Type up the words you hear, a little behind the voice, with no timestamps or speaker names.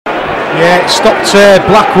Yeah, it stopped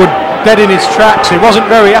Blackwood dead in his tracks. He wasn't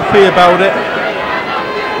very happy about it.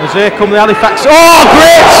 As here come the Halifax. Oh,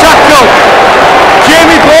 great tackle!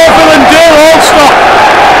 Jamie Bovill and Holdstock.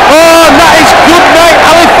 Oh, and that is good night,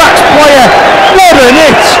 Halifax player. What an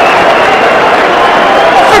hit!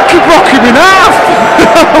 I think he broke him in half.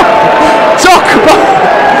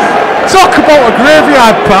 Talk about a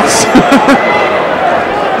graveyard pass.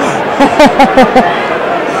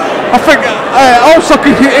 I think Holdstock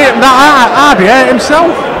hit him that hard, yeah, himself.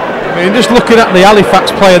 I mean, just looking at the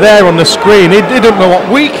Halifax player there on the screen, he didn't know what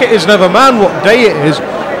week it is, never mind what day it is.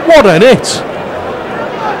 What an hit!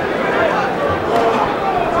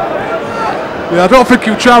 Yeah, I don't think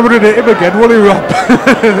he'll try running at him again, will he, Rob?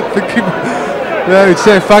 Yeah, he'd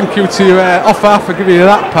say thank you to you off half for giving you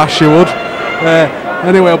that pass, you would.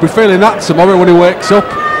 Anyway, I'll be feeling that tomorrow when he wakes up.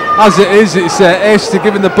 As it is, it's Hasty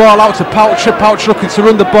giving the ball out to Poucher. Poucher looking to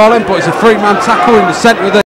run the ball in, but it's a 3-man tackle in the centre of the